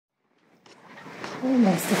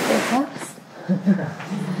Almost a full class.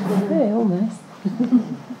 Very almost.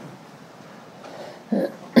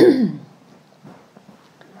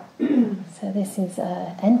 So this is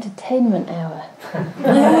entertainment hour.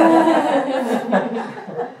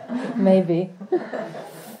 Maybe.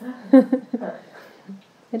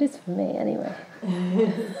 It is for me anyway.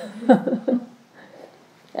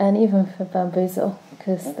 And even for Bamboozle,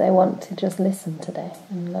 because they want to just listen today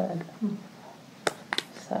and learn.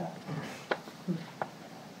 So.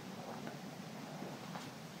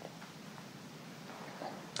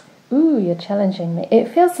 Ooh, you're challenging me. It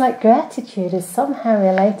feels like gratitude is somehow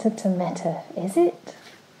related to metta. Is it?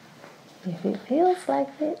 If it feels like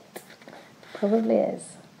it, probably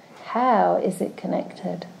is. How is it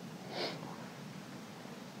connected?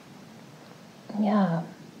 Yeah.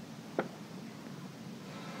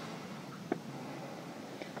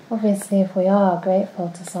 Obviously, if we are grateful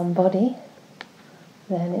to somebody,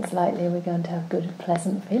 then it's likely we're going to have good,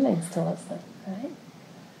 pleasant feelings towards them, right?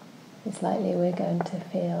 It's likely we're going to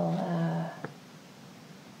feel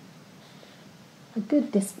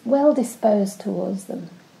well disposed towards them,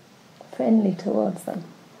 friendly towards them.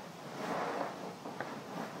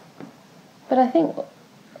 But I think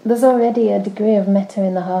there's already a degree of metta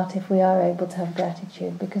in the heart if we are able to have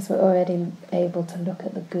gratitude, because we're already able to look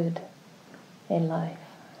at the good in life.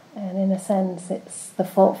 And in a sense, it's the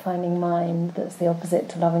fault-finding mind that's the opposite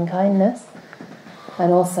to loving kindness,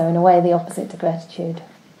 and also, in a way, the opposite to gratitude.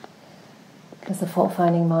 Because the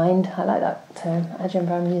fault-finding mind, I like that term, Ajahn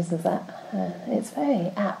Brahm uses that, it's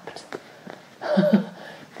very apt.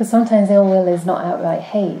 Because sometimes ill will is not outright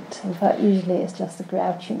hate. In fact, usually it's just a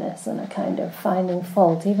grouchiness and a kind of finding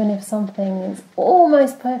fault. Even if something is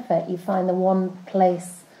almost perfect, you find the one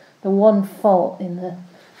place, the one fault in the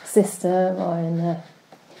system or in the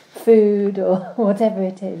food or whatever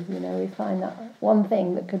it is. You know, we find that one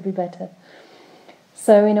thing that could be better.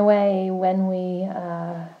 So in a way, when we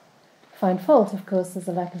find fault, of course, there's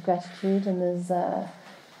a lack of gratitude and there's a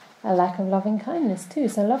lack of loving kindness too.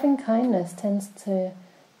 So loving kindness tends to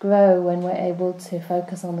grow when we're able to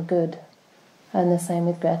focus on the good, and the same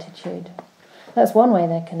with gratitude. That's one way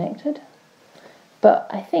they're connected, but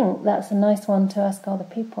I think that's a nice one to ask other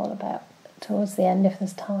people about towards the end if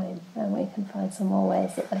there's time, and we can find some more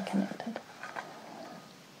ways that they're connected.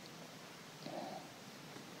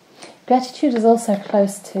 Gratitude is also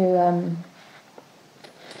close to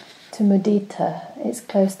mudita. It's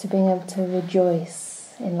close to being able to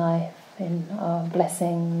rejoice in life, in our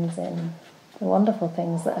blessings, in the wonderful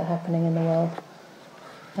things that are happening in the world.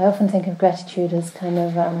 I often think of gratitude as kind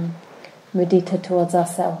of mudita towards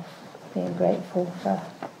ourselves, being grateful for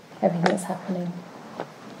everything that's happening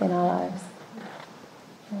in our lives.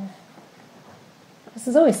 Yeah. This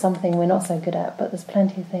is always something we're not so good at, but there's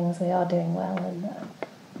plenty of things we are doing well and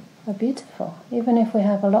are beautiful. Even if we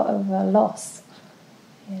have a lot of loss,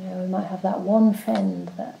 you know, we might have that one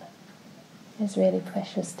friend that is really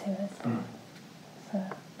precious to us. So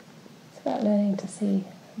it's about learning to see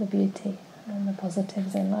the beauty and the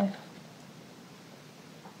positives in life.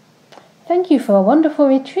 Thank you for a wonderful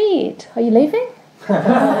retreat. Are you leaving?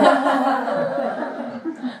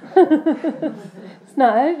 It's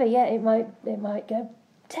not over yet. It might go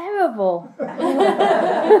terrible.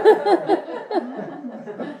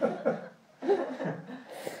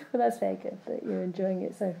 But that's very good that you're enjoying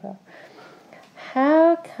it so far.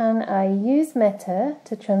 How can I use metta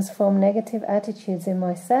to transform negative attitudes in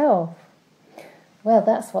myself? Well,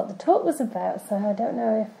 that's what the talk was about, so I don't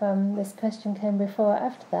know if this question came before or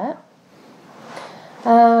after that.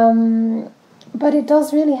 But it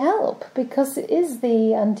does really help, because it is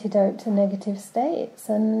the antidote to negative states,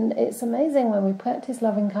 and it's amazing when we practice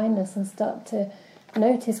loving kindness and start to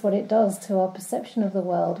notice what it does to our perception of the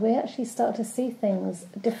world. We actually start to see things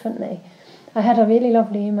differently. I had a really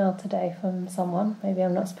lovely email today from someone. Maybe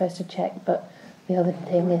I'm not supposed to check, but the other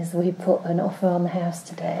thing is we put an offer on the house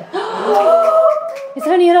today. It's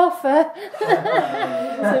only an offer,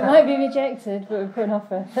 so it might be rejected, but we put an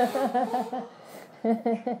offer.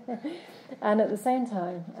 And at the same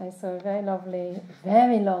time, I saw a very lovely,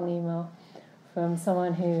 very long email from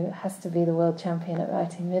someone who has to be the world champion at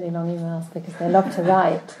writing really long emails because they love to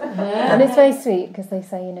write. And it's very sweet because they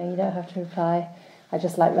say, you know, you don't have to reply. I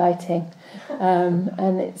just like writing.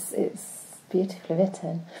 And it's beautifully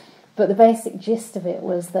written. But the basic gist of it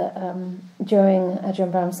was that during Ajahn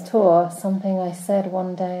Brahm's tour, something I said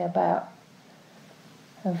one day about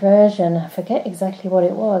aversion, I forget exactly what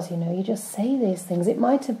it was, you know, you just say these things. It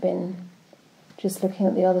might have been just looking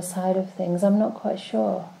at the other side of things, I'm not quite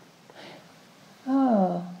sure.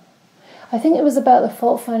 Oh, I think it was about the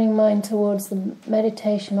fault-finding mind towards the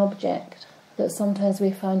meditation object. that sometimes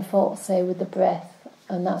we find fault, say, with the breath,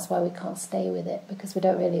 and that's why we can't stay with it, because we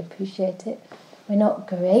don't really appreciate it. We're not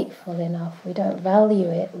grateful enough, we don't value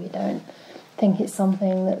it, we don't think it's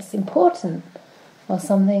something that's important, or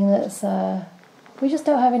something that's, we just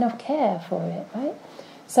don't have enough care for it, right?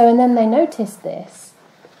 So, and then they noticed this,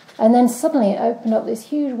 and then suddenly it opened up this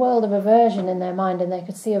huge world of aversion in their mind, and they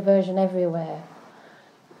could see aversion everywhere.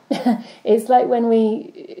 It's like when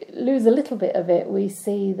we lose a little bit of it, we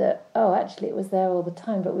see that, oh, actually it was there all the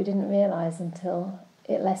time, but we didn't realise until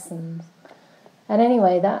it lessens. And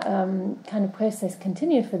anyway, that kind of process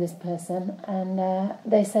continued for this person, and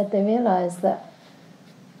they said they realised that,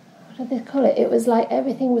 what did they call it? It was like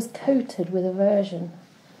everything was coated with aversion.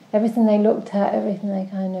 Everything they looked at, everything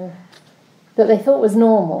they kind of, that they thought was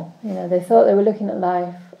normal. You know, they thought they were looking at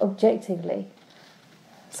life objectively,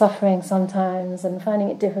 suffering sometimes and finding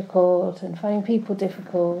it difficult and finding people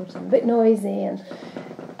difficult and a bit noisy,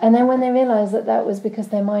 and then when they realised that that was because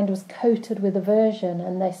their mind was coated with aversion,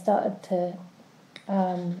 and they started to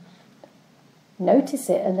notice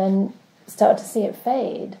it and then started to see it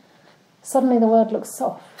fade, suddenly the world looked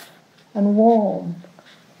soft and warm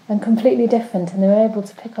and completely different, and they were able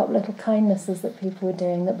to pick up little kindnesses that people were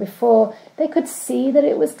doing that before they could see that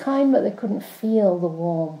it was kind, but they couldn't feel the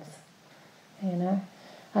warmth, you know.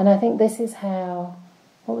 And I think this is how,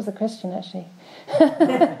 what was the question actually?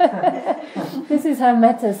 This is how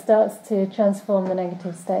metta starts to transform the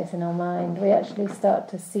negative states in our mind. We actually start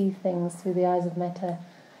to see things through the eyes of metta,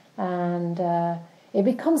 and it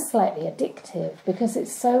becomes slightly addictive because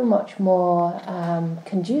it's so much more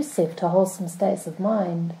conducive to wholesome states of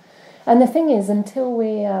mind. And the thing is, until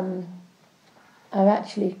we are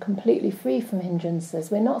actually completely free from hindrances,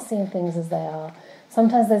 we're not seeing things as they are.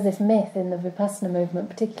 Sometimes there's this myth in the Vipassana movement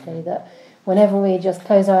particularly that whenever we just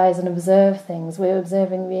close our eyes and observe things, we're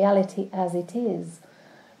observing reality as it is.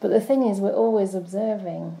 But the thing is, we're always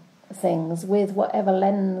observing things with whatever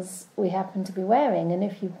lens we happen to be wearing. And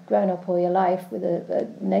if you've grown up all your life with a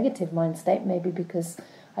negative mind state, maybe because,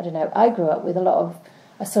 I don't know, I grew up with a lot of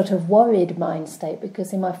a sort of worried mind state,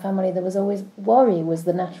 because in my family there was always worry was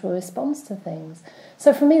the natural response to things.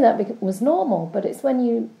 So for me that was normal, but it's when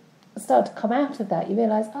you start to come out of that, you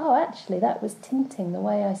realise, oh, actually that was tinting the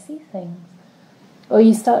way I see things. Or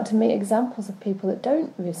you start to meet examples of people that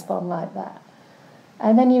don't respond like that.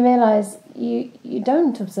 And then you realise you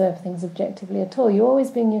don't observe things objectively at all. You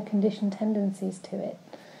always bring your conditioned tendencies to it.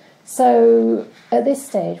 So at this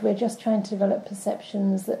stage, we're just trying to develop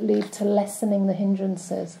perceptions that lead to lessening the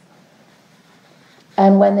hindrances.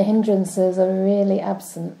 And when the hindrances are really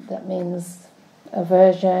absent, that means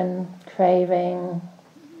aversion, craving,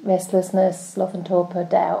 restlessness, sloth and torpor,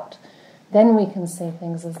 doubt, then we can see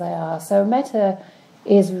things as they are. So metta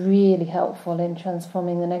is really helpful in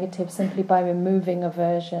transforming the negative simply by removing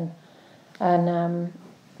aversion. And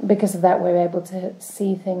because of that, we're able to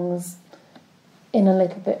see things in a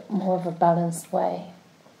little bit more of a balanced way.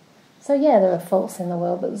 So yeah, there are faults in the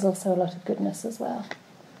world, but there's also a lot of goodness as well.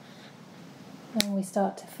 And we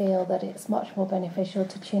start to feel that it's much more beneficial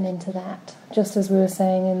to tune into that. Just as we were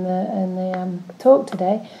saying in the talk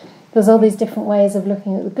today, there's all these different ways of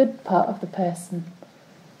looking at the good part of the person.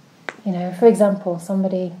 You know, for example,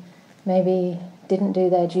 somebody maybe didn't do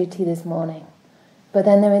their duty this morning, but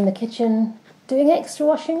then they're in the kitchen doing extra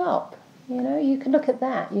washing up. You know, you can look at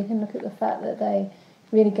that. You can look at the fact that they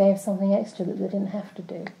really gave something extra that they didn't have to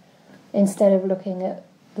do, instead of looking at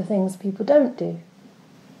the things people don't do,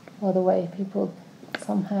 or the way people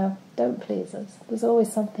somehow don't please us. There's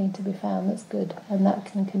always something to be found that's good, and that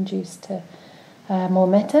can conduce to more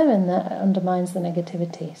metta, and that undermines the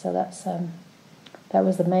negativity. So that's that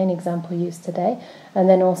was the main example used today. And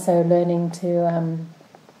then also learning to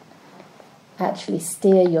actually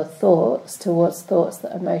steer your thoughts towards thoughts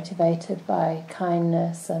that are motivated by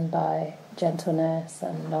kindness and by gentleness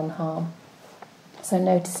and non-harm. So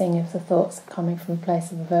noticing if the thoughts are coming from a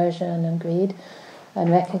place of aversion and greed,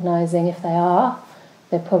 and recognising if they are,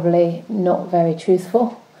 they're probably not very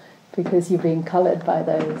truthful, because you're being coloured by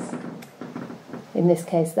those. In this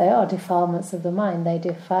case, they are defilements of the mind. They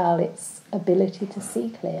defile its ability to see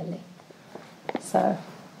clearly. So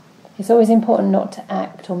it's always important not to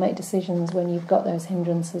act or make decisions when you've got those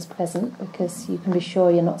hindrances present, because you can be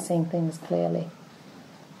sure you're not seeing things clearly.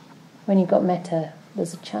 When you've got metta,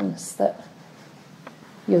 there's a chance that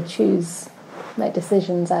you'll make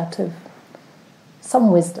decisions out of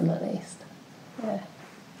some wisdom at least. Yeah.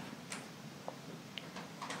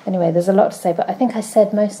 Anyway, there's a lot to say, but I think I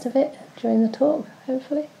said most of it during the talk,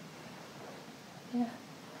 hopefully. Yeah.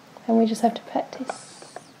 And we just have to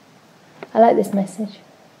practice. I like this message.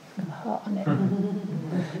 Got a heart on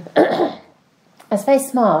it. It's very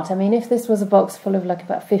smart. I mean, if this was a box full of like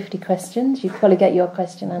about 50 questions, you'd probably get your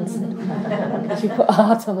question answered. Because you put a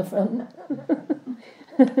heart on the front.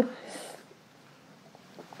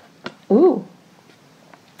 Ooh.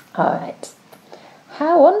 All right.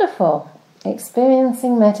 How wonderful.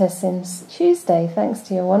 Experiencing Metta since Tuesday, thanks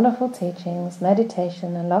to your wonderful teachings,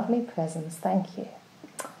 meditation, and lovely presence. Thank you.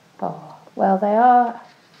 Oh, well, they are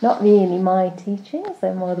not really my teachings,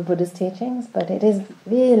 they're more the Buddha's teachings, but it is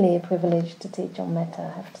really a privilege to teach on Metta, I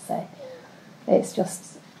have to say. It's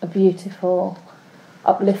just a beautiful,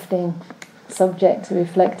 uplifting subject to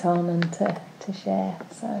reflect on and to share.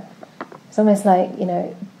 So it's almost like,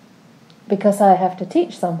 because I have to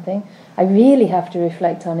teach something, I really have to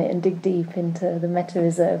reflect on it and dig deep into the Metta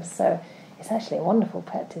reserves. So it's actually a wonderful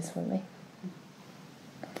practice for me.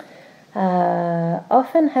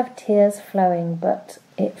 Often have tears flowing, but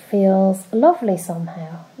it feels lovely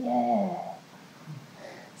somehow. Yeah.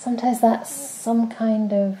 Sometimes that's some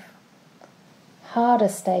kind of harder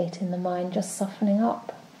state in the mind just softening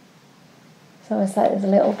up. It's almost like there's a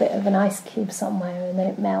little bit of an ice cube somewhere and then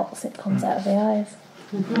it melts, it comes out of the eyes.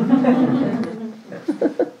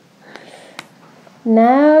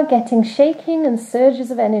 Now getting shaking and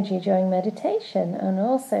surges of energy during meditation, and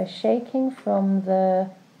also shaking from the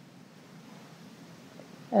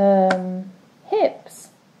hips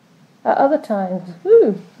at other times.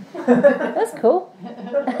 Ooh, that's cool.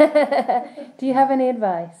 Do you have any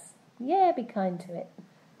advice? Yeah, be kind to it.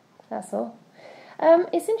 That's all.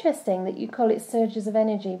 It's interesting that you call it surges of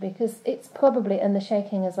energy, because it's probably, and the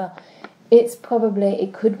shaking as well,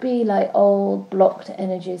 it could be like old blocked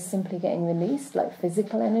energies simply getting released, like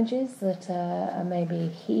physical energies that are maybe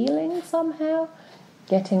healing somehow,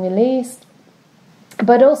 getting released.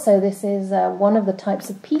 But also this is one of the types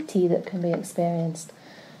of piti that can be experienced.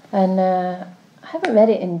 And I haven't read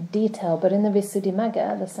it in detail, but in the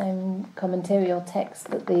Visuddhimagga, the same commentarial text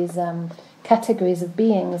that these categories of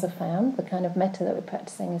beings are found, the kind of metta that we're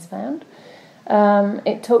practicing is found.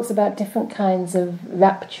 It talks about different kinds of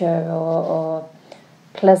rapture or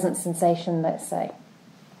pleasant sensation, let's say.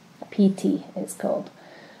 Piti, it's called.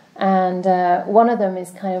 And one of them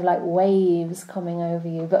is kind of like waves coming over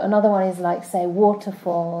you, but another one is like, say,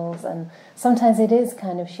 waterfalls, and sometimes it is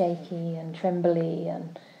kind of shaky and trembly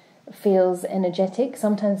and feels energetic.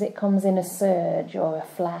 Sometimes it comes in a surge or a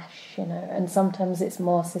flash, and sometimes it's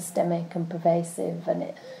more systemic and pervasive and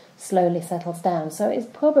it slowly settles down. So it's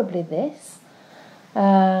probably this.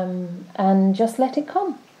 And just let it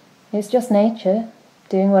come. It's just nature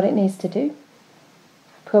doing what it needs to do.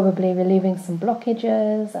 Probably relieving some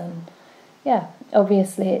blockages, and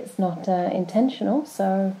obviously it's not intentional,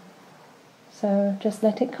 so just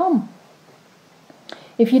let it come.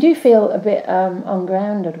 If you do feel a bit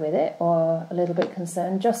ungrounded with it or a little bit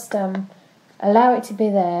concerned, just allow it to be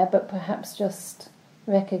there, but perhaps just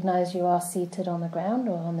recognize you are seated on the ground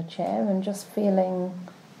or on the chair and just feeling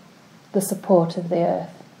the support of the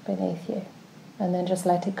earth beneath you, and then just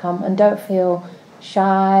let it come, and don't feel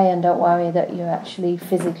shy and don't worry that you're actually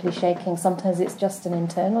physically shaking. Sometimes it's just an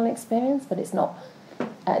internal experience, but it's not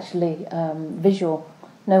actually visual.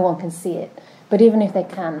 No one can see it, but even if they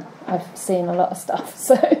can, I've seen a lot of stuff,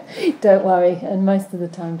 so don't worry. And most of the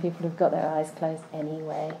time people have got their eyes closed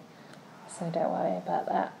anyway, so don't worry about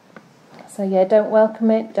that. So don't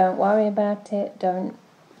welcome it, don't worry about it, don't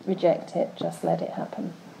reject it, just let it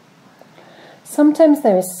happen. Sometimes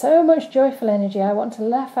there is so much joyful energy, I want to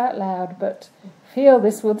laugh out loud, but feel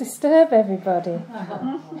this will disturb everybody.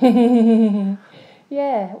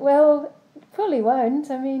 Yeah, well, probably won't.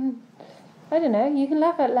 I mean, I don't know, you can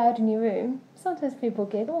laugh out loud in your room. Sometimes people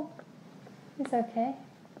giggle. It's okay.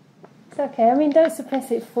 It's okay. I mean, don't suppress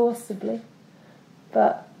it forcibly.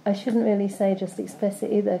 But I shouldn't really say just express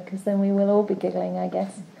it either, because then we will all be giggling, I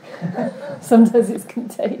guess. Sometimes it's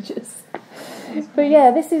contagious. But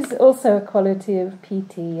this is also a quality of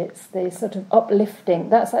piti. It's the sort of uplifting.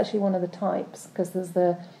 That's actually one of the types, because there's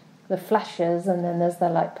the flashes, and then there's the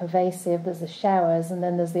like pervasive, there's the showers, and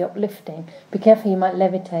then there's the uplifting. Be careful, you might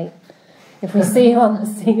levitate. If we see you on the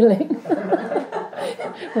ceiling,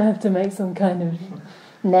 we'll have to make some kind of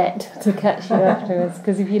net to catch you afterwards,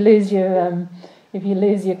 because if you lose your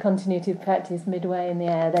continuity of practice midway in the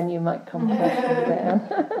air, then you might come crashing down.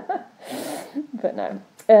 But no.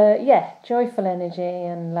 Joyful energy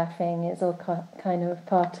and laughing is all kind of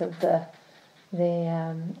part of the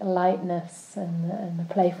lightness and the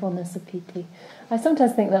playfulness of piti. I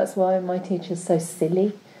sometimes think that's why my teacher's so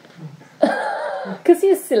silly. Because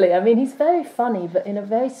he's silly. I mean, he's very funny, but in a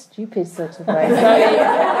very stupid sort of way.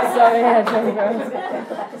 Sorry,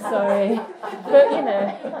 Sorry. But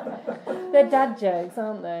They're dad jokes,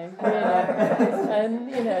 aren't they? Really?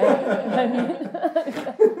 And, you know...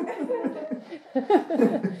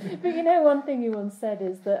 But you know, one thing he once said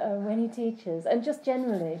is that when he teaches, and just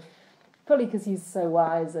generally, probably because he's so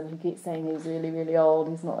wise and he keeps saying he's really, really old,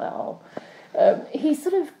 he's not that old, he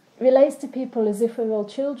sort of relates to people as if we're all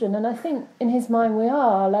children, and I think in his mind we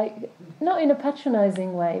are, like, not in a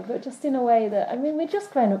patronising way, but just in a way that, I mean, we're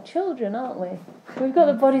just grown-up children, aren't we? We've got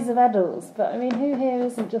the bodies of adults, but I mean, who here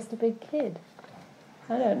isn't just a big kid?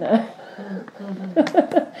 I don't know.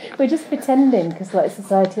 We're just pretending, because like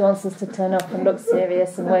society wants us to turn up and look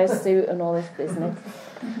serious and wear a suit and all this business.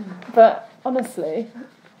 But honestly,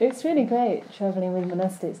 it's really great travelling with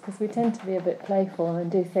monastics, because we tend to be a bit playful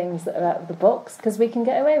and do things that are out of the box, because we can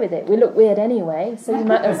get away with it. We look weird anyway, so you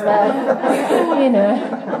might as well, you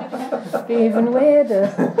know, be even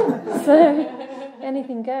weirder. So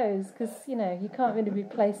anything goes, because, you know, you can't really be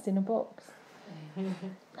placed in a box.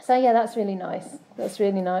 So yeah, that's really nice. That's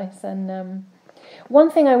really nice. And one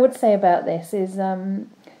thing I would say about this is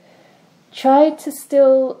try to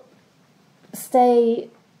still stay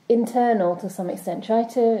internal to some extent. Try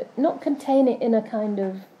to not contain it in a kind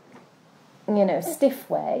of, you know, stiff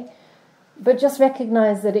way, but just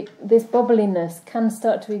recognise that this bubbliness can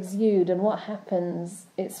start to exude, and what happens,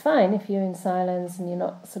 it's fine if you're in silence and you're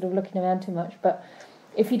not sort of looking around too much, but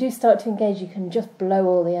if you do start to engage, you can just blow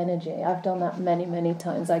all the energy. I've done that many, many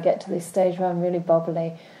times. I get to this stage where I'm really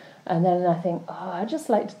bubbly, and then I think, oh, I'd just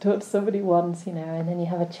like to talk to somebody once, you know, and then you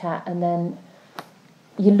have a chat, and then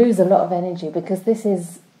you lose a lot of energy, because this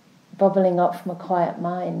is bubbling up from a quiet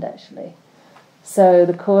mind, actually. So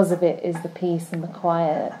the cause of it is the peace and the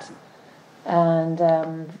quiet, and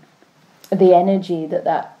the energy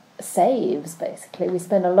that saves, basically. We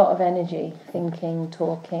spend a lot of energy thinking,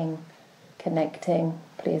 talking, connecting,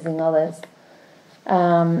 pleasing others.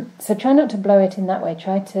 So try not to blow it in that way.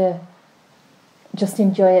 Try to just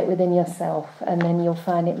enjoy it within yourself, and then you'll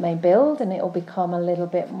find it may build, and it'll become a little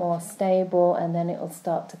bit more stable, and then it'll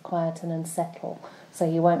start to quieten and settle, so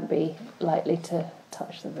you won't be likely to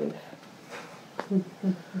touch the roof.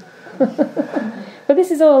 But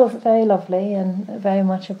this is all very lovely and very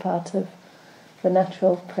much a part of the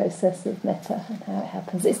natural process of metta and how it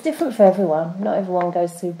happens. It's different for everyone. Not everyone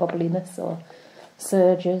goes through bubbliness or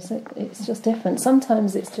surges. It's just different.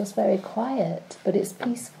 Sometimes it's just very quiet, but it's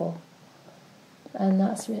peaceful, and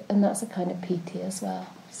that's a kind of piti as well.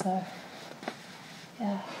 So,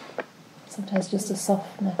 yeah, sometimes just a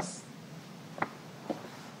softness.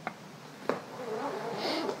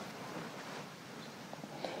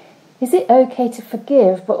 Is it okay to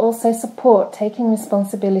forgive but also support taking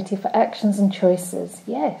responsibility for actions and choices?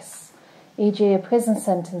 Yes. E.g. a prison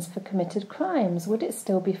sentence for committed crimes. Would it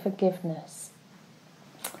still be forgiveness?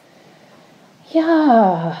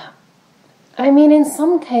 Yeah. I mean, in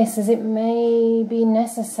some cases it may be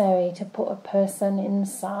necessary to put a person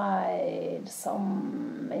inside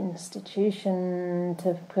some institution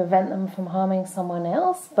to prevent them from harming someone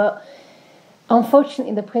else, but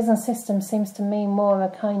unfortunately, the prison system seems to me more a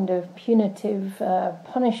kind of punitive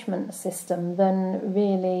punishment system than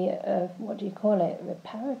really, what do you call it,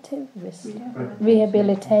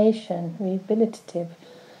 rehabilitative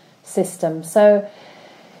system. So,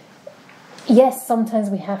 yes, sometimes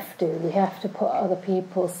we have to put other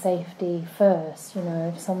people's safety first. You know,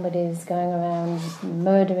 if somebody's going around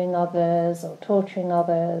murdering others or torturing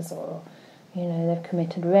others, or, you know, they've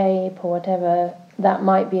committed rape or whatever, that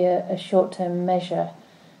might be a short-term measure,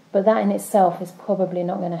 but that in itself is probably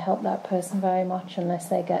not going to help that person very much unless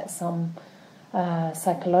they get some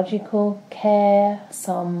psychological care.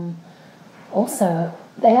 Also,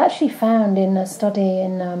 they actually found in a study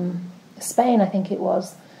in Spain, I think it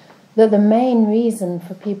was, that the main reason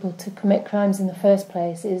for people to commit crimes in the first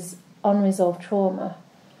place is unresolved trauma,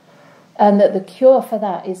 and that the cure for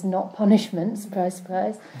that is not punishment, surprise,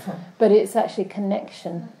 surprise, but it's actually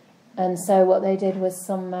connection. And so what they did was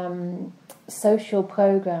some social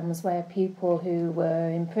programs where people who were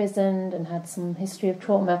imprisoned and had some history of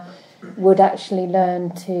trauma would actually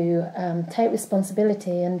learn to take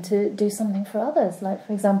responsibility and to do something for others, like,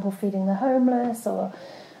 for example, feeding the homeless, or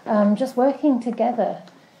just working together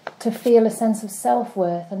to feel a sense of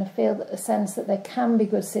self-worth and a sense that they can be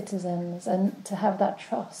good citizens, and to have that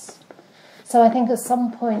trust. So I think at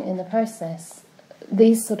some point in the process,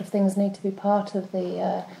 these sort of things need to be part of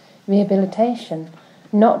the rehabilitation,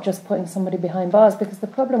 not just putting somebody behind bars, because the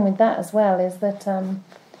problem with that as well is that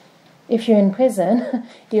if you're in prison,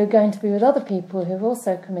 you're going to be with other people who've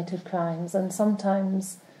also committed crimes, and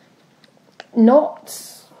sometimes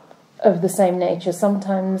not of the same nature,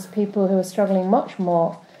 sometimes people who are struggling much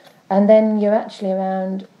more, and then you're actually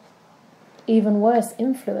around even worse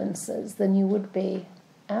influences than you would be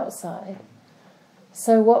outside.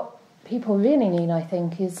 So what people really need, I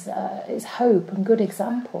think, is hope and good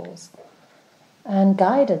examples and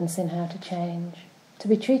guidance in how to change, to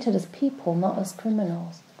be treated as people, not as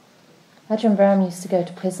criminals. Ajahn Brahm used to go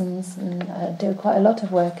to prisons and do quite a lot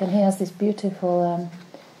of work, and he has this beautiful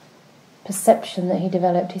perception that he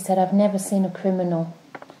developed. He said, I've never seen a criminal.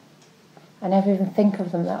 I never even think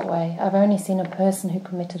of them that way. I've only seen a person who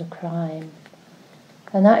committed a crime.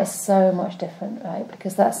 And that is so much different, right?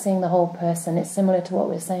 Because that's seeing the whole person. It's similar to what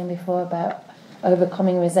we were saying before about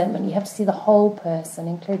overcoming resentment. You have to see the whole person,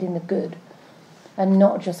 including the good, and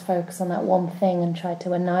not just focus on that one thing and try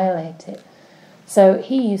to annihilate it. So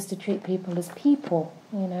he used to treat people as people,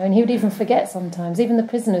 and he would even forget sometimes. Even the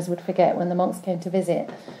prisoners would forget when the monks came to visit,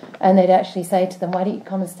 and they'd actually say to them, why don't you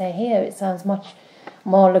come and stay here? It sounds much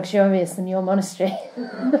more luxurious than your monastery.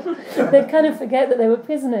 They'd kind of forget that they were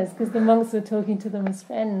prisoners because the monks were talking to them as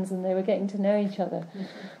friends and they were getting to know each other,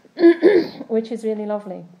 which is really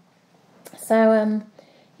lovely. So,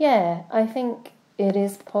 I think it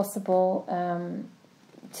is possible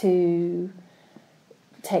to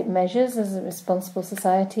take measures as a responsible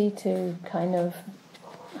society to kind of,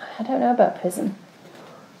 I don't know about prison,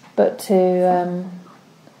 but to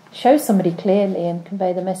show somebody clearly and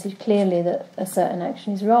convey the message clearly that a certain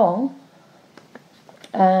action is wrong,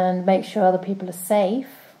 and make sure other people are safe.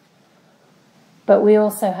 But we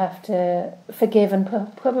also have to forgive and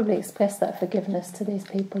probably express that forgiveness to these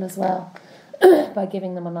people as well by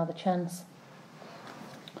giving them another chance.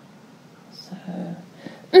 So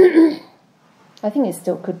I think it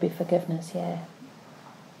still could be forgiveness, yeah.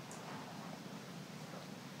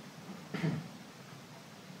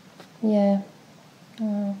 Yeah.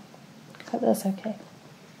 Hope that's okay.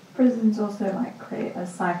 Prisons also create a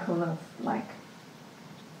cycle of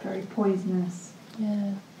very poisonous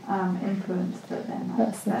influence that then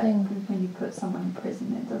that's the thing. When you put someone in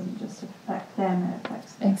prison, it doesn't just affect them, it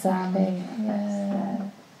affects their family, it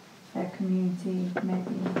affects their community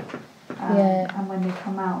maybe. And when they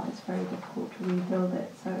come out, it's very difficult to rebuild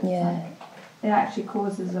it. So it's it actually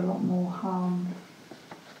causes a lot more harm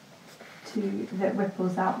that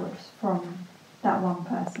ripples outwards from that one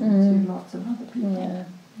person to lots of other people.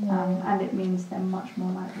 And it means they're much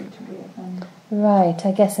more likely to reoffend. Right,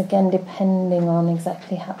 I guess again depending on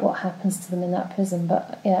exactly what happens to them in that prison,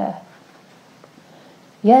 but I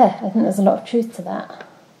think there's a lot of truth to that.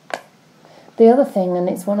 The other thing, and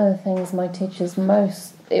it's one of the things my teacher's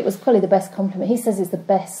it was probably the best compliment, he says it's the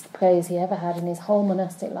best praise he ever had in his whole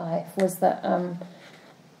monastic life, was that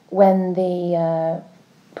when the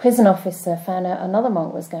prison officer found out another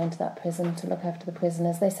monk was going to that prison to look after the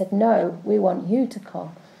prisoners, they said, no, we want you to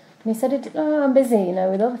come. And he said, I'm busy,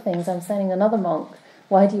 with other things, I'm sending another monk,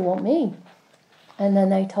 why do you want me? And then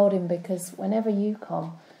they told him, because whenever you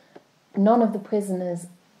come, none of the prisoners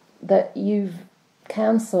that you've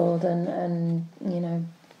counselled and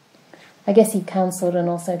I guess he counselled and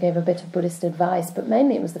also gave a bit of Buddhist advice, but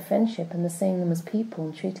mainly it was the friendship and the seeing them as people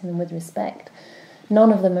and treating them with respect.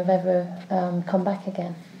 None of them have ever come back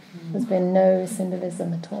again. There's been no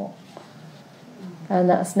symbolism at all. And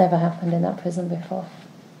that's never happened in that prison before.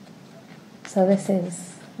 So this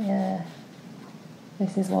is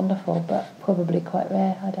wonderful, but probably quite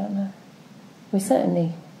rare, I don't know. We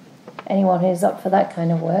certainly, anyone who's up for that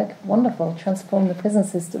kind of work, wonderful, transform the prison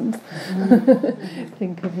systems.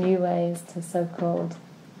 Think of new ways to so-called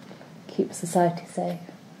keep society safe.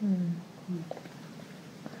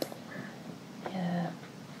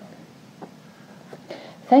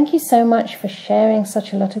 Thank you so much for sharing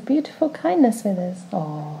such a lot of beautiful kindness with us.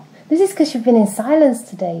 Oh, this is because you've been in silence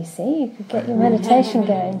today, you see. You could get your meditation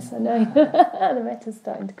going. So no, the Metta's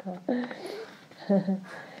starting to come.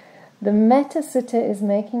 The Metta Sutta is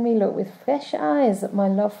making me look with fresh eyes at my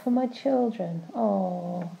love for my children.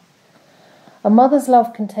 Oh, a mother's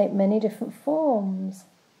love can take many different forms.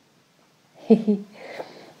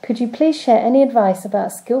 Could you please share any advice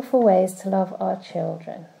about skillful ways to love our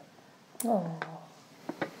children? Oh.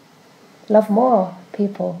 Love more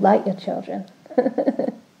people like your children.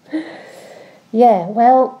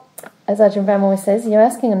 Well, as Ajahn Brahm always says, you're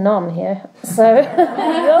asking a nun here. So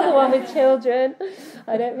you're the one with children.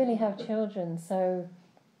 I don't really have children, so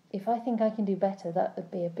if I think I can do better, that would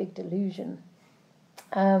be a big delusion.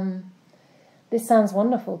 This sounds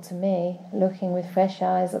wonderful to me, looking with fresh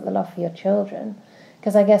eyes at the love for your children,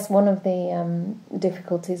 because I guess one of the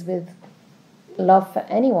difficulties with love for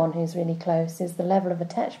anyone who's really close is the level of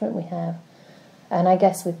attachment we have. And I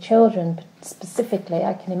guess with children specifically,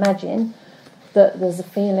 I can imagine that there's a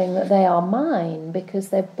feeling that they are mine because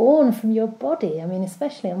they're born from your body. I mean,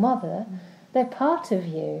 especially a mother, they're part of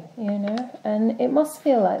you, you know, and it must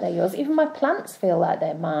feel like they're yours. Even my plants feel like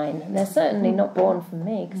they're mine, and they're certainly not born from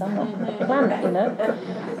me, because I'm not a plant, you know.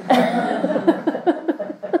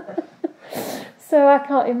 So I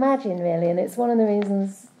can't imagine, really, and it's one of the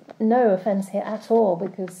reasons, no offence here at all,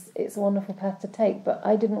 because it's a wonderful path to take, but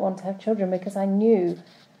I didn't want to have children because I knew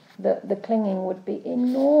that the clinging would be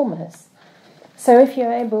enormous. So if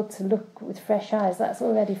you're able to look with fresh eyes, that's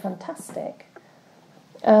already fantastic.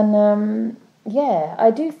 And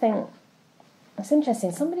I do think it's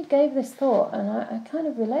interesting. Somebody gave this thought, and I kind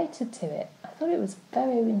of related to it. I thought it was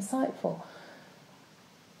very insightful.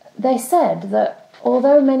 They said that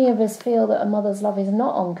although many of us feel that a mother's love is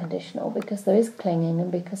not unconditional because there is clinging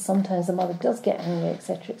and because sometimes the mother does get angry,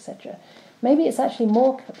 etc., maybe it's actually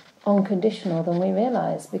more unconditional than we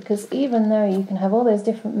realise, because even though you can have all those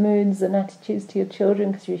different moods and attitudes to your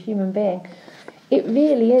children because you're a human being, it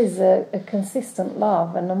really is a consistent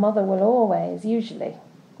love, and a mother will always, usually,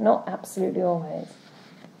 not absolutely always,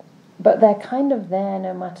 but they're kind of there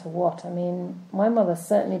no matter what. I mean, my mother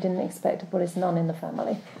certainly didn't expect a Buddhist nun in the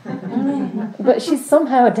family, but she's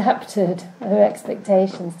somehow adapted her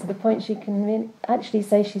expectations to the point she can really actually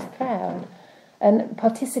say she's proud and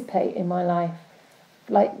participate in my life,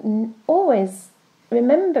 like always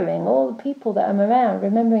remembering all the people that I'm around,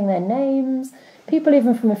 remembering their names. People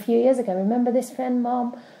even from a few years ago, remember this friend,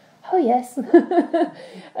 Mom? Oh, yes.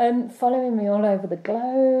 And following me all over the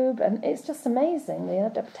globe. And it's just amazing, the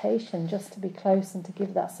adaptation, just to be close and to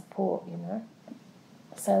give that support, you know.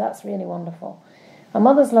 So that's really wonderful. A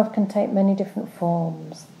mother's love can take many different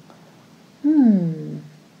forms.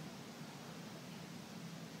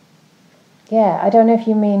 Yeah, I don't know if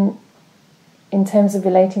you mean in terms of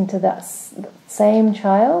relating to that same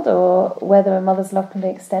child, or whether a mother's love can be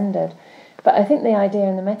extended. But I think the idea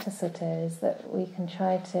in the Metta Sutta is that we can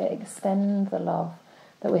try to extend the love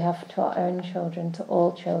that we have to our own children, to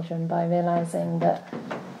all children, by realising that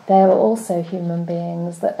they're also human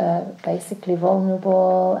beings that are basically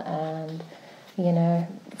vulnerable and, you know,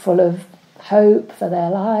 full of hope for their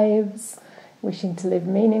lives, wishing to live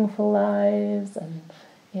meaningful lives, and,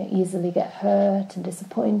 you know, easily get hurt and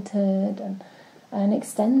disappointed, and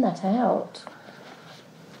extend that out.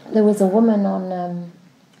 There was a woman on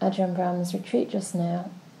Ajahn Brahm's retreat just now,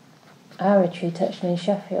 our retreat actually in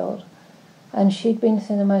Sheffield, and she'd been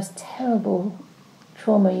through the most terrible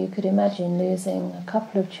trauma you could imagine, losing a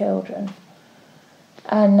couple of children,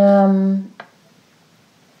 and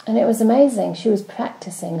it was amazing. She was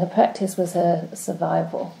practicing. Her practice was her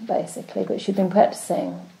survival, basically, but she'd been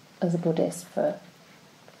practicing as a Buddhist for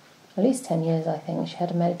at least 10 years, I think. She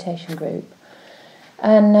had a meditation group,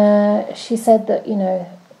 and she said that, you know,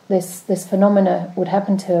 this phenomena would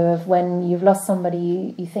happen to her of when you've lost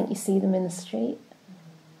somebody, you think you see them in the street,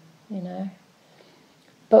 you know.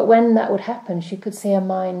 But when that would happen, she could see her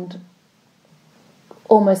mind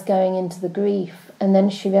almost going into the grief, and then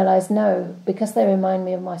she realised, no, because they remind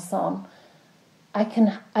me of my son, I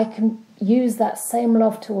can use that same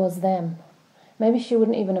love towards them. Maybe she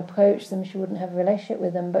wouldn't even approach them, she wouldn't have a relationship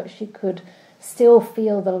with them, but she could still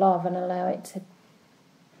feel the love and allow it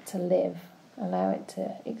to live. Allow it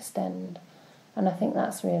to extend. And I think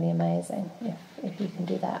that's really amazing if you can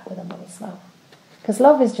do that with a mother's love. Because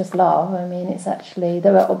love is just love. I mean, it's actually,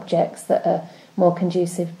 there are objects that are more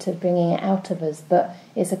conducive to bringing it out of us, but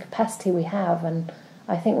it's a capacity we have, and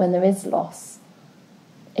I think when there is loss,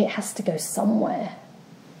 it has to go somewhere.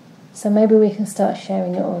 So maybe we can start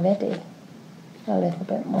sharing it already a little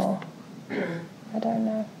bit more. I don't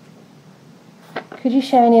know. Could you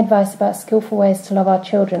share any advice about skillful ways to love our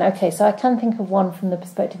children? Okay, so I can think of one from the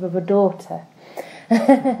perspective of a daughter.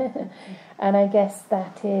 And I guess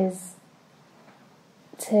that is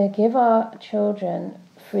to give our children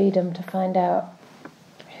freedom to find out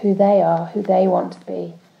who they are, who they want to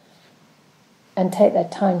be, and take their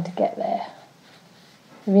time to get there.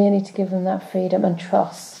 Really to give them that freedom and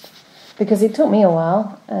trust. Because it took me a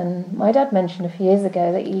while, and my dad mentioned a few years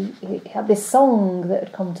ago that he had this song that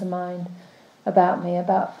had come to mind about me,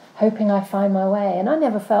 about hoping I find my way. And I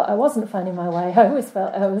never felt I wasn't finding my way. I always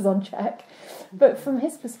felt I was on track. But from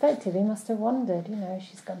his perspective, he must have wondered, you know,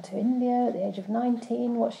 she's gone to India at the age of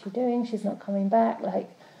 19, what's she doing? She's not coming back.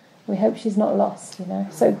 Like, we hope she's not lost, you know.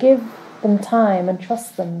 So give them time and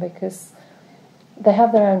trust them, because they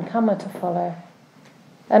have their own karma to follow.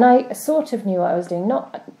 And I sort of knew what I was doing.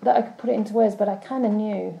 Not that I could put it into words, but I kind of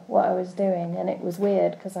knew what I was doing, and it was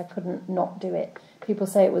weird because I couldn't not do it. People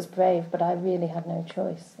say it was brave, but I really had no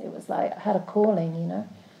choice. It was like I had a calling, you know,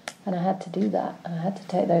 and I had to do that, and I had to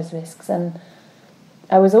take those risks, and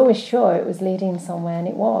I was always sure it was leading somewhere, and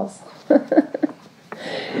it was.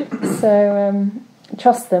 So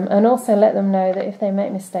trust them, and also let them know that if they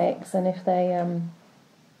make mistakes and if they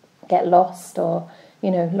get lost, or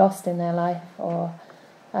lost in their life, or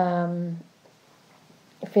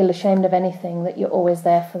feel ashamed of anything, that you're always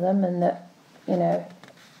there for them, and that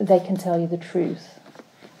they can tell you the truth,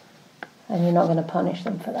 and you're not going to punish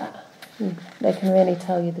them for that. They can really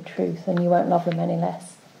tell you the truth, and you won't love them any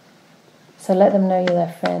less. So let them know you're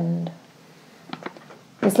their friend.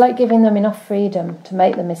 It's like giving them enough freedom to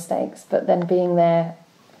make the mistakes, but then being there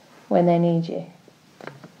when they need you,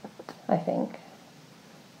 I think.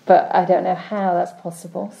 But I don't know how that's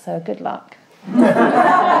possible, so good luck.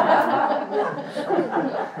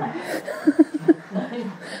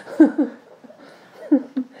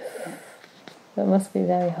 That must be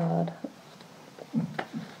very hard.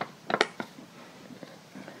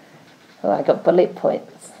 Oh, I got bullet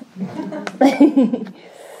points.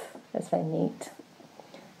 That's very neat.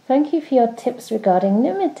 Thank you for your tips regarding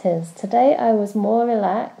nimittas. Today I was more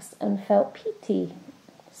relaxed and felt piti.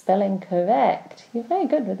 Spelling correct. You're very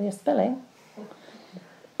good with your spelling.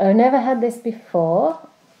 I've never had this before.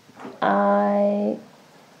 I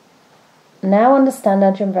now understand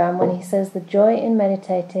Ajahn Brahm when he says the joy in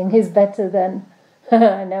meditating is better than...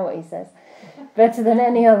 I know what he says. Better than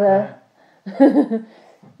any other...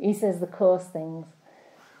 He says the coarse things.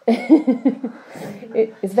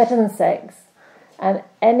 It's better than sex and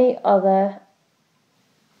any other,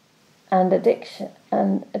 and addiction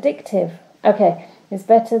and addictive. Okay, it's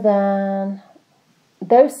better than,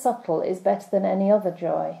 though subtle, is better than any other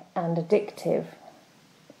joy and addictive.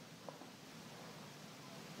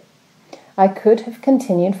 I could have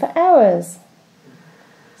continued for hours.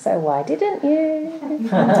 So why didn't you?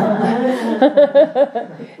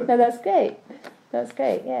 No, that's great. That's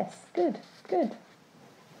great, yes. Good.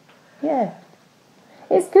 Yeah.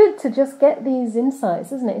 It's good to just get these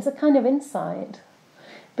insights, isn't it? It's a kind of insight.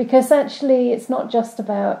 Because actually it's not just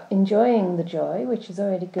about enjoying the joy, which is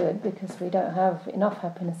already good, because we don't have enough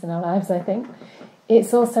happiness in our lives, I think.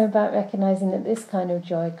 It's also about recognizing that this kind of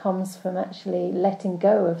joy comes from actually letting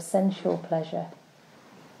go of sensual pleasure.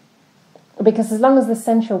 Because as long as there's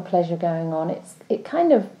sensual pleasure going on, it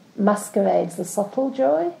kind of masquerades the subtle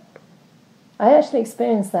joy. I actually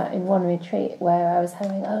experienced that in one retreat where I was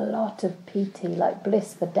having a lot of piti, like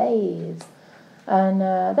bliss for days. And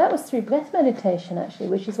that was through breath meditation, actually,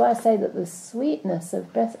 which is why I say that the sweetness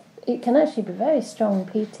of breath, it can actually be very strong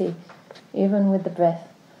piti, even with the breath.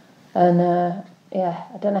 And I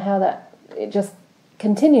don't know how it just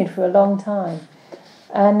continued for a long time.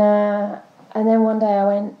 And then one day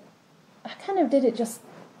I kind of did it just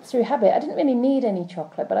through habit. I didn't really need any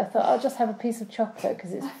chocolate, but I thought I'll just have a piece of chocolate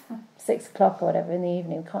because it's 6 o'clock or whatever in the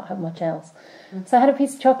evening, can't have much else. So I had a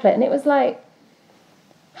piece of chocolate, and it was like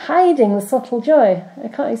hiding the subtle joy. I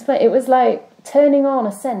can't explain. It was like turning on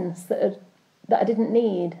a sense that I didn't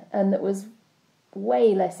need, and that was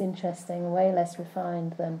way less interesting, way less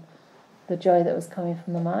refined than the joy that was coming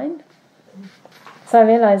from the mind. So I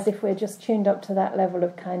realised if we're just tuned up to that level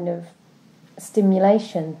of kind of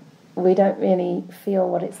stimulation, we don't really feel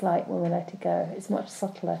what it's like when we let it go. It's much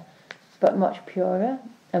subtler, but much purer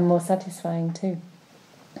and more satisfying too.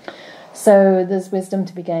 So there's wisdom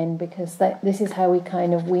to be gained, because this is how we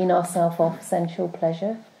kind of wean ourselves off sensual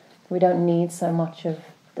pleasure. We don't need so much of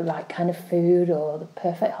the right kind of food or the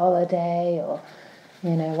perfect holiday or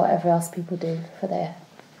whatever else people do for their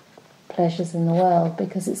pleasures in the world,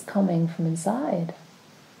 because it's coming from inside.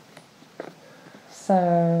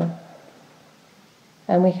 So,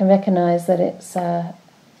 and we can recognize that it's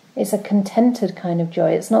a contented kind of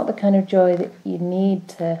joy. It's not the kind of joy that you need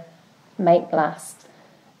to make last.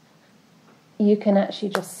 You can actually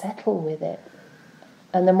just settle with it,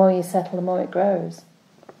 and the more you settle, the more it grows.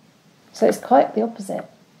 So it's quite the opposite,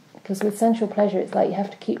 because with sensual pleasure it's like you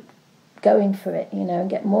have to keep going for it, and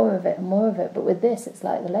get more of it and more of it. But with this, it's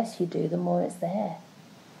like the less you do, the more it's there.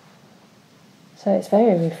 So it's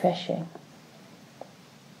very refreshing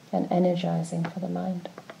and energizing for the mind.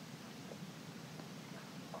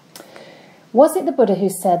 Was it the Buddha who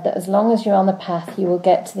said that as long as you're on the path, you will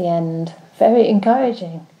get to the end? Very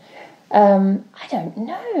encouraging. I don't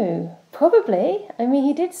know. Probably. I mean,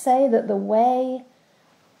 he did say that the way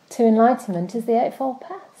to enlightenment is the Eightfold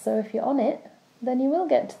Path. So if you're on it, then you will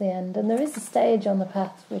get to the end. And there is a stage on the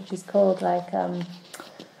path which is called what's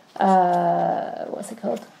it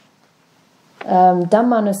called?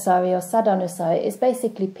 Dhammanusari or Sadhanusari. It's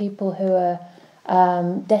basically people who are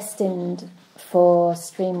destined for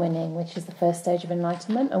stream winning, which is the first stage of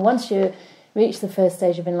enlightenment. And once you reach the first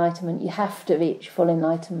stage of enlightenment, you have to reach full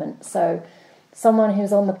enlightenment. So someone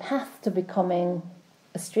who's on the path to becoming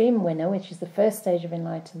a stream winner, which is the first stage of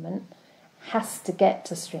enlightenment, has to get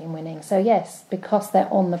to stream winning. So yes, because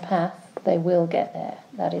they're on the path, they will get there.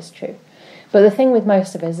 That is true. But the thing with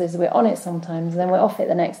most of us is we're on it sometimes, then we're off it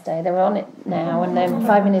the next day, then we're on it now, and then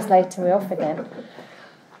 5 minutes later we're off again.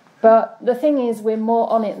 But the thing is, we're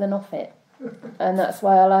more on it than off it. And that's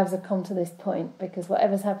why our lives have come to this point, because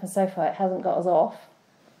whatever's happened so far, it hasn't got us off.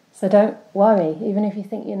 So don't worry, even if you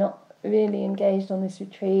think you're not really engaged on this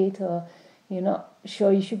retreat, or you're not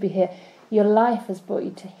sure you should be here. Your life has brought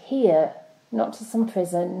you to here, not to some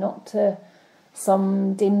prison, not to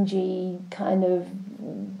some dingy kind of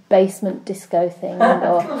basement disco thing,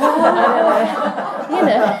 or you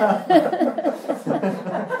know.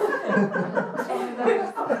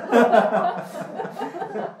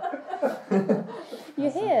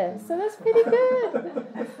 You're here, so that's pretty good.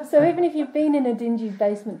 So even if you've been in a dingy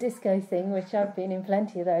basement disco thing, which I've been in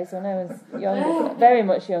plenty of those when I was younger, very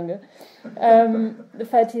much younger, the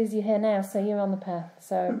fact is you're here now, so you're on the path.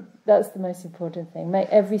 So that's the most important thing. Make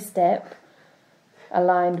every step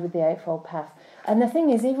aligned with the Eightfold Path. And the thing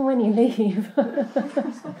is, even when you leave,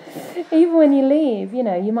 you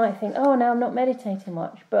know, you might think, oh, now I'm not meditating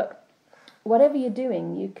much, but whatever you're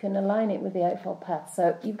doing, you can align it with the Eightfold Path.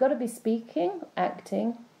 So you've got to be speaking,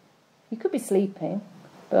 acting. You could be sleeping,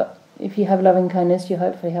 but if you have loving kindness, you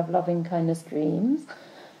hopefully have loving kindness dreams.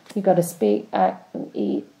 You've got to speak, act, and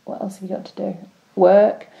eat. What else have you got to do?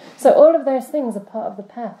 Work. So all of those things are part of the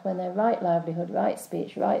path when they're right livelihood, right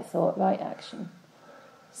speech, right thought, right action.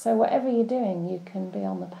 So whatever you're doing, you can be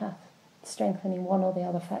on the path, strengthening one or the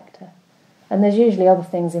other factor. And there's usually other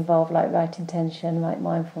things involved, like right intention, right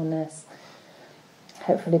mindfulness,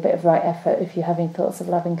 hopefully a bit of right effort. If you're having thoughts of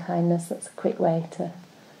loving kindness, that's a quick way to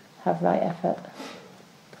have right effort,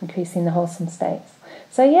 increasing the wholesome states.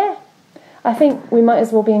 So yeah, I think we might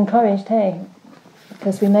as well be encouraged, hey,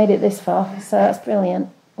 because we made it this far, so that's brilliant.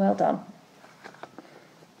 Well done.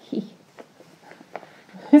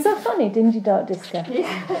 Is that funny? Dingy dark disco.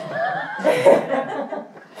 Yeah.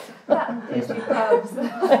 That and dingy pubs.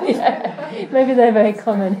 Yeah. Maybe they're very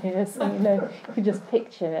common here, so you know, you can just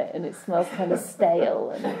picture it, and it smells kind of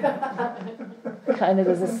stale, and kind of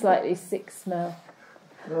there's a slightly sick smell.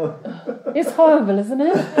 It's horrible, isn't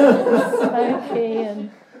it? It's smoky and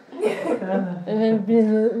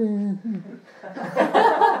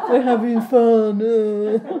we're having fun.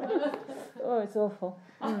 Oh, it's awful.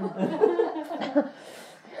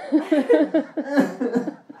 It's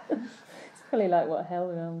probably like what hell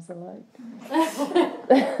realms are like.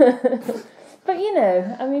 But you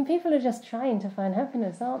know, I mean, people are just trying to find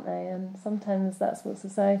happiness, aren't they? And sometimes that's what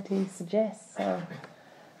society suggests. So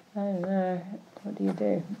I don't know. What do you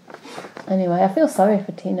do? Anyway, I feel sorry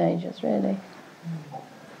for teenagers, really.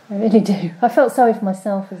 I really do. I felt sorry for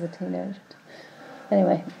myself as a teenager.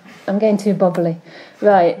 Anyway, I'm getting too bubbly.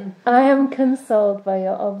 Right. I am consoled by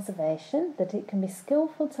your observation that it can be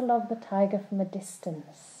skillful to love the tiger from a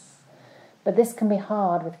distance, but this can be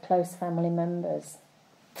hard with close family members.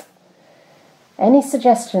 Any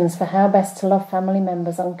suggestions for how best to love family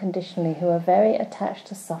members unconditionally who are very attached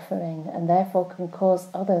to suffering and therefore can cause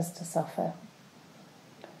others to suffer?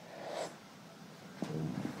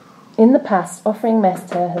 In the past, offering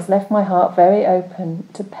metta has left my heart very open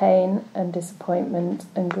to pain and disappointment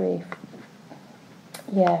and grief.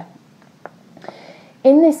 Yeah.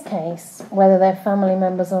 In this case, whether they're family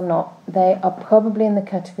members or not, they are probably in the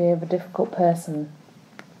category of a difficult person.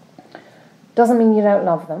 Doesn't mean you don't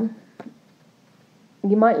love them.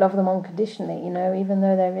 You might love them unconditionally, you know, even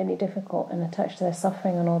though they're really difficult and attached to their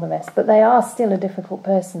suffering and all the rest. But they are still a difficult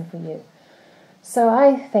person for you. So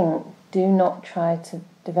I think do not try to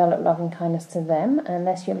develop loving kindness to them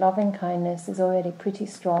unless your loving kindness is already pretty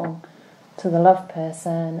strong to the loved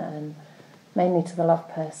person, and mainly to the loved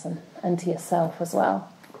person and to yourself as well.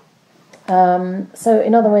 So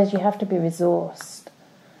in other words, you have to be resourced,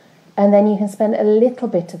 and then you can spend a little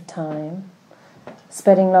bit of time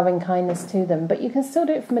spreading loving kindness to them, but you can still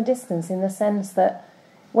do it from a distance, in the sense that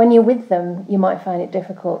when you're with them you might find it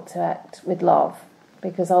difficult to act with love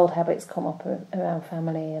because old habits come up around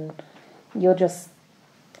family, and you're just,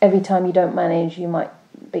 every time you don't manage, you might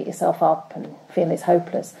beat yourself up and feel it's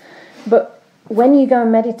hopeless. But when you go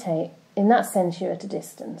and meditate, in that sense, you're at a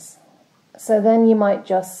distance. So then you might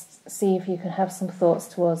just see if you can have some thoughts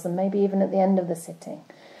towards them, maybe even at the end of the sitting.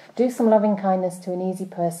 Do some loving kindness to an easy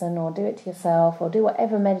person, or do it to yourself, or do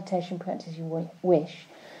whatever meditation practice you wish.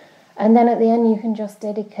 And then at the end, you can just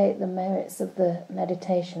dedicate the merits of the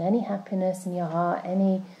meditation, any happiness in your heart,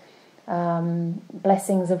 any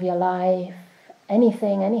blessings of your life,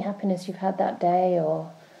 anything, any happiness you've had that day,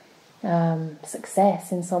 or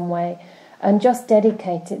success in some way, and just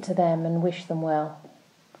dedicate it to them and wish them well.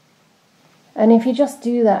 And if you just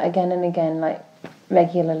do that again and again, like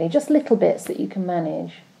regularly, just little bits that you can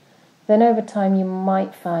manage, then over time you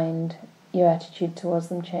might find your attitude towards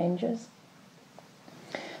them changes.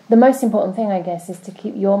 The most important thing, I guess, is to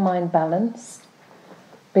keep your mind balanced,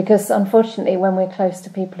 because unfortunately when we're close to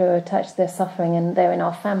people who are attached to their suffering and they're in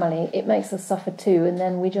our family, it makes us suffer too, and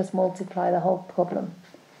then we just multiply the whole problem.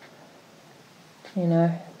 You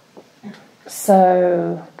know?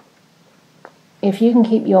 So if you can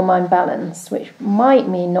keep your mind balanced, which might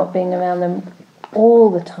mean not being around them all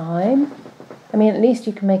the time, I mean, at least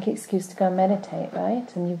you can make an excuse to go and meditate,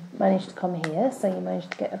 right? And you've managed to come here, so you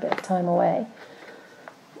managed to get a bit of time away.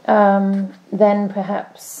 Then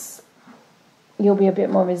perhaps you'll be a bit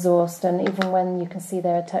more resourced, and even when you can see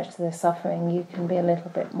they're attached to their suffering, you can be a little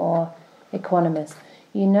bit more equanimous.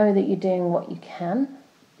 You know that you're doing what you can,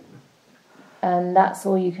 and that's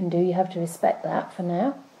all you can do. You have to respect that for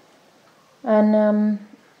now. And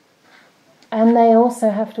they also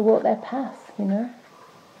have to walk their path, you know.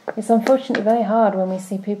 It's unfortunately very hard when we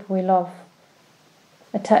see people we love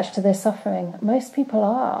attached to their suffering. Most people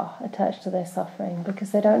are attached to their suffering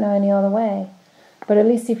because they don't know any other way. But at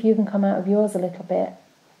least if you can come out of yours a little bit,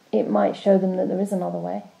 it might show them that there is another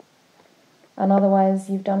way. And otherwise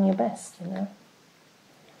you've done your best, you know.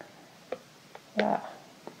 Yeah.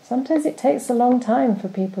 Sometimes it takes a long time for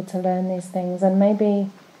people to learn these things, and maybe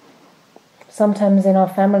sometimes in our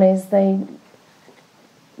families they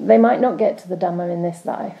might not get to the Dhamma in this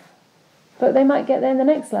life, but they might get there in the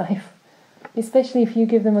next life. Especially if you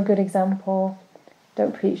give them a good example.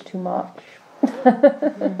 Don't preach too much.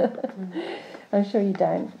 I'm sure you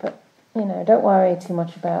don't, but you know, don't worry too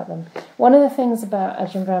much about them. One of the things about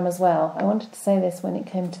Ajahn Brahm as well, I wanted to say this when it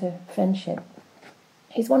came to friendship.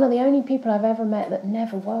 He's one of the only people I've ever met that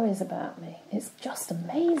never worries about me. It's just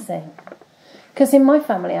amazing. Because in my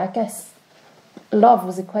family, I guess love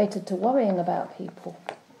was equated to worrying about people.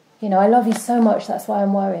 You know, I love you so much, that's why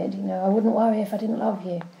I'm worried. You know, I wouldn't worry if I didn't love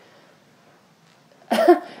you.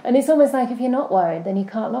 And it's almost like if you're not worried, then you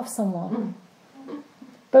can't love someone.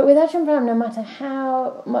 But with Ajahn Brahm, no matter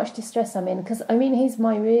how much distress I'm in, because I mean he's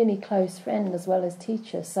my really close friend as well as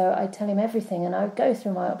teacher, so I tell him everything, and I go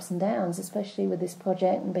through my ups and downs, especially with this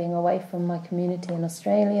project and being away from my community in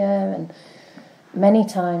Australia, and many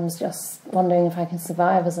times just wondering if I can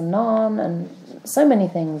survive as a nun, and so many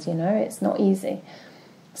things, you know, it's not easy.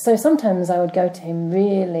 So sometimes I would go to him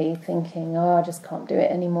really thinking, oh, I just can't do it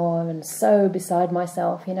anymore, and so beside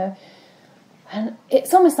myself, you know. And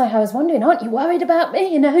it's almost like I was wondering, aren't you worried about me?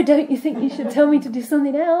 You know, don't you think you should tell me to do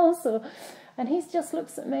something else? And he just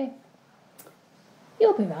looks at me,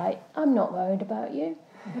 you'll be right, I'm not worried about you.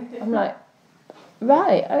 I'm like,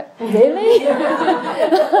 right, really? And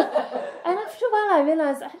after a while I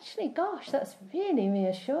realised, actually, gosh, that's really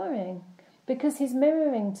reassuring. Because he's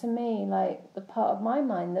mirroring to me like the part of my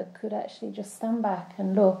mind that could actually just stand back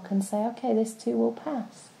and look and say, okay, this too will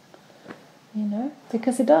pass. You know,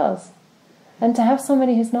 because it does. And to have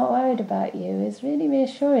somebody who's not worried about you is really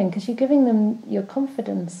reassuring, because you're giving them your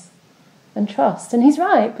confidence and trust. And he's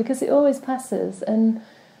right, because it always passes. And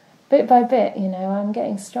bit by bit, you know, I'm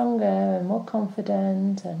getting stronger and more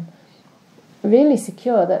confident and really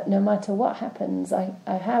secure that no matter what happens, I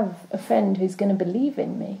have a friend who's going to believe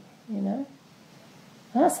in me, you know.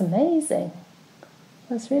 That's amazing.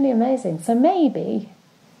 That's really amazing. So maybe,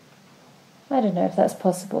 I don't know if that's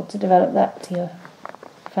possible to develop that to your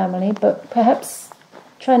family, but perhaps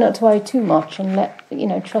try not to worry too much and let, you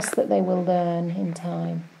know, trust that they will learn in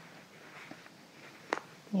time.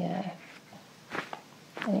 Yeah.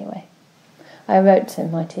 Anyway, I wrote to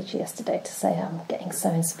my teacher yesterday to say I'm getting so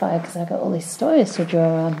inspired because I've got all these stories to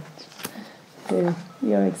draw on through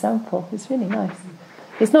your example. It's really nice.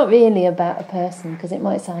 It's not really about a person, because it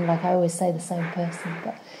might sound like I always say the same person,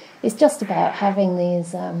 but it's just about having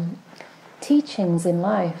these teachings in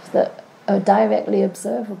life that are directly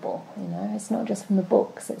observable, you know. It's not just from the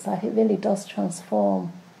books. It's like it really does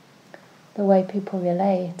transform the way people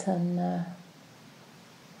relate, and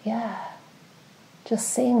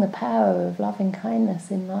just seeing the power of loving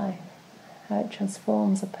kindness in life, how it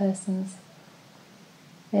transforms a person's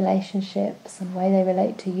relationships and the way they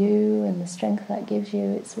relate to you and the strength that gives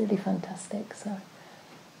you. It's really fantastic. So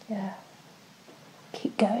yeah,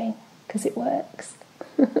 keep going, because it works.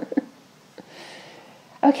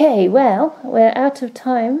 Okay, well, we're out of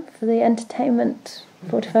time for the entertainment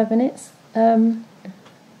 45 minutes,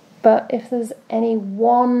 but if there's any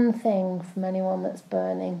one thing from anyone that's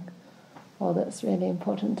burning or that's really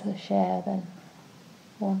important to share, then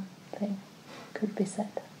one thing could be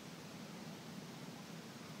said.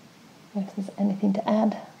 Or if there's anything to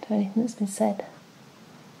add to anything that's been said.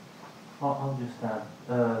 I'll just add,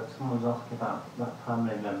 someone was asking about that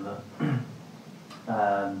family member.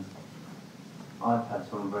 I've had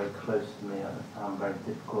someone very close to me I found very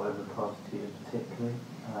difficult over the past 2 years particularly,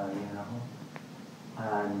 year and a half.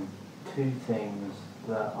 And a few things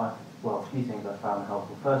I found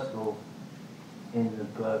helpful. First of all, in the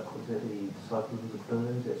book, was it the Disciple of the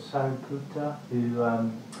Buddha? Is it Sariputta, who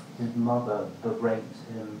his mother berates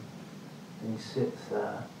him, and he sits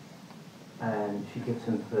there, and she gives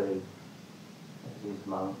him food. He's a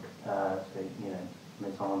monk, so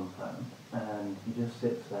his arms home, and he just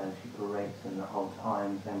sits there and she berates him the whole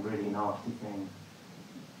time, saying really nasty things.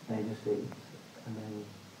 And he just eats, and then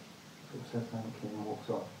sort of says thank you and walks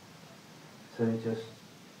off. So he just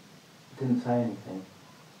didn't say anything.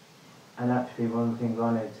 And actually one of the things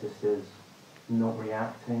I noticed is not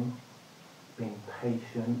reacting, being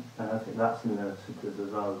patient, and I think that's in the sutras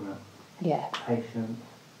as well, isn't it? Yeah. Patience.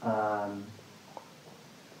 And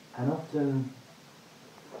often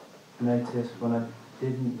notice when I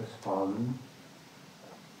didn't respond,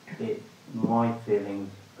 my feelings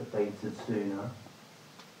abated sooner.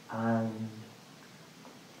 And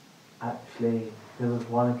actually there was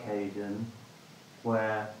one occasion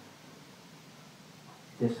where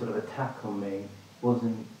this sort of attack on me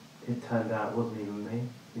it turned out it wasn't even me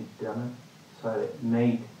who'd done it. So it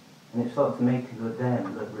started to make it with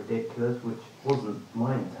them look ridiculous, which wasn't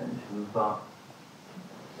my intention,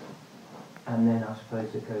 and then I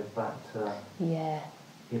suppose it goes back to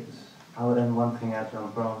and one thing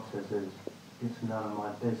Ajahn Brahm says is it's none of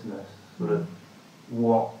my business. Sort of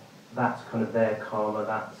that's kind of their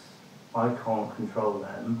karma. I can't control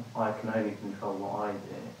them. I can only control what I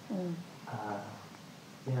do.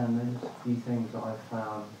 And there's a few things that I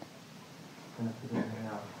found benefiting me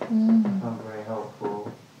out. I found very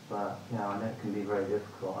helpful, but I know it can be very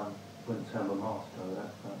difficult. I wouldn't say I'm a master of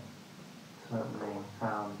it, but certainly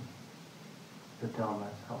found the Dharma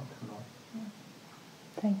has helped a lot.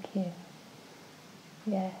 Thank you.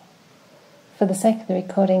 Yeah. For the sake of the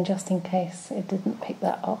recording, just in case it didn't pick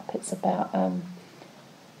that up, it's about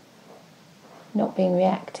not being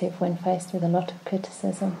reactive when faced with a lot of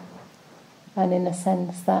criticism. And in a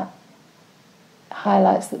sense that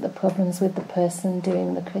highlights that the problem's with the person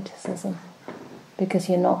doing the criticism, because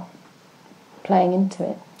you're not playing into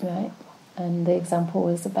it, right? And the example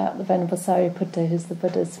was about the Venerable Sariputta, who's the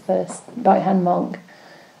Buddha's first right-hand monk,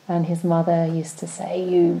 and his mother used to say,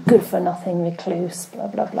 "You good-for-nothing recluse," blah,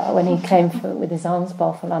 blah, blah, when he came with his arms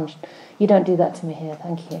ball for lunch. "You don't do that to me here,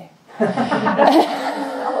 thank you."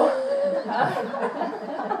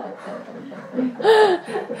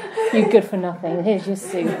 "You good for nothing, here's your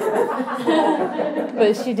soup."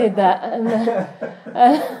 But she did that, and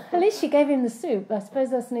at least she gave him the soup. I suppose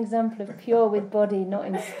that's an example of pure with body, not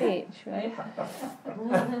in speech, right?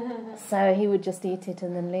 So he would just eat it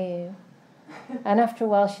and then leave. And after a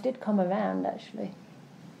while she did come around, actually.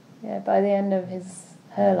 Yeah, by the end of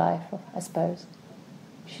her life, I suppose,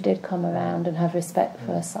 she did come around and have respect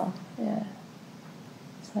for herself. Yeah.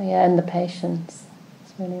 So and the patience.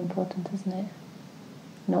 It's really important, isn't it?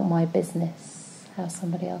 Not my business how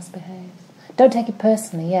somebody else behaves. Don't take it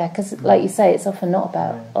personally, because like you say, it's often not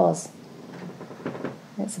about us.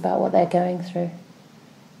 It's about what they're going through.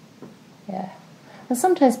 Yeah. And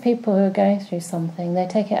sometimes people who are going through something, they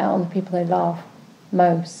take it out on the people they love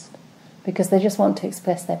most, because they just want to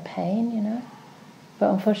express their pain,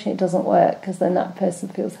 But unfortunately it doesn't work, because then that person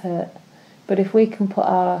feels hurt. But if we can put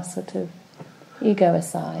our sort of ego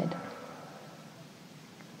aside,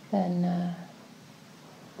 then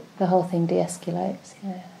the whole thing de-escalates.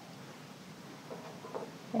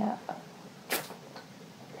 Yeah.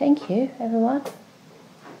 Thank you, everyone.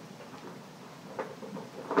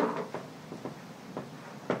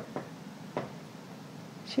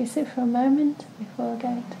 Should we sit for a moment before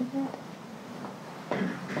going to bed?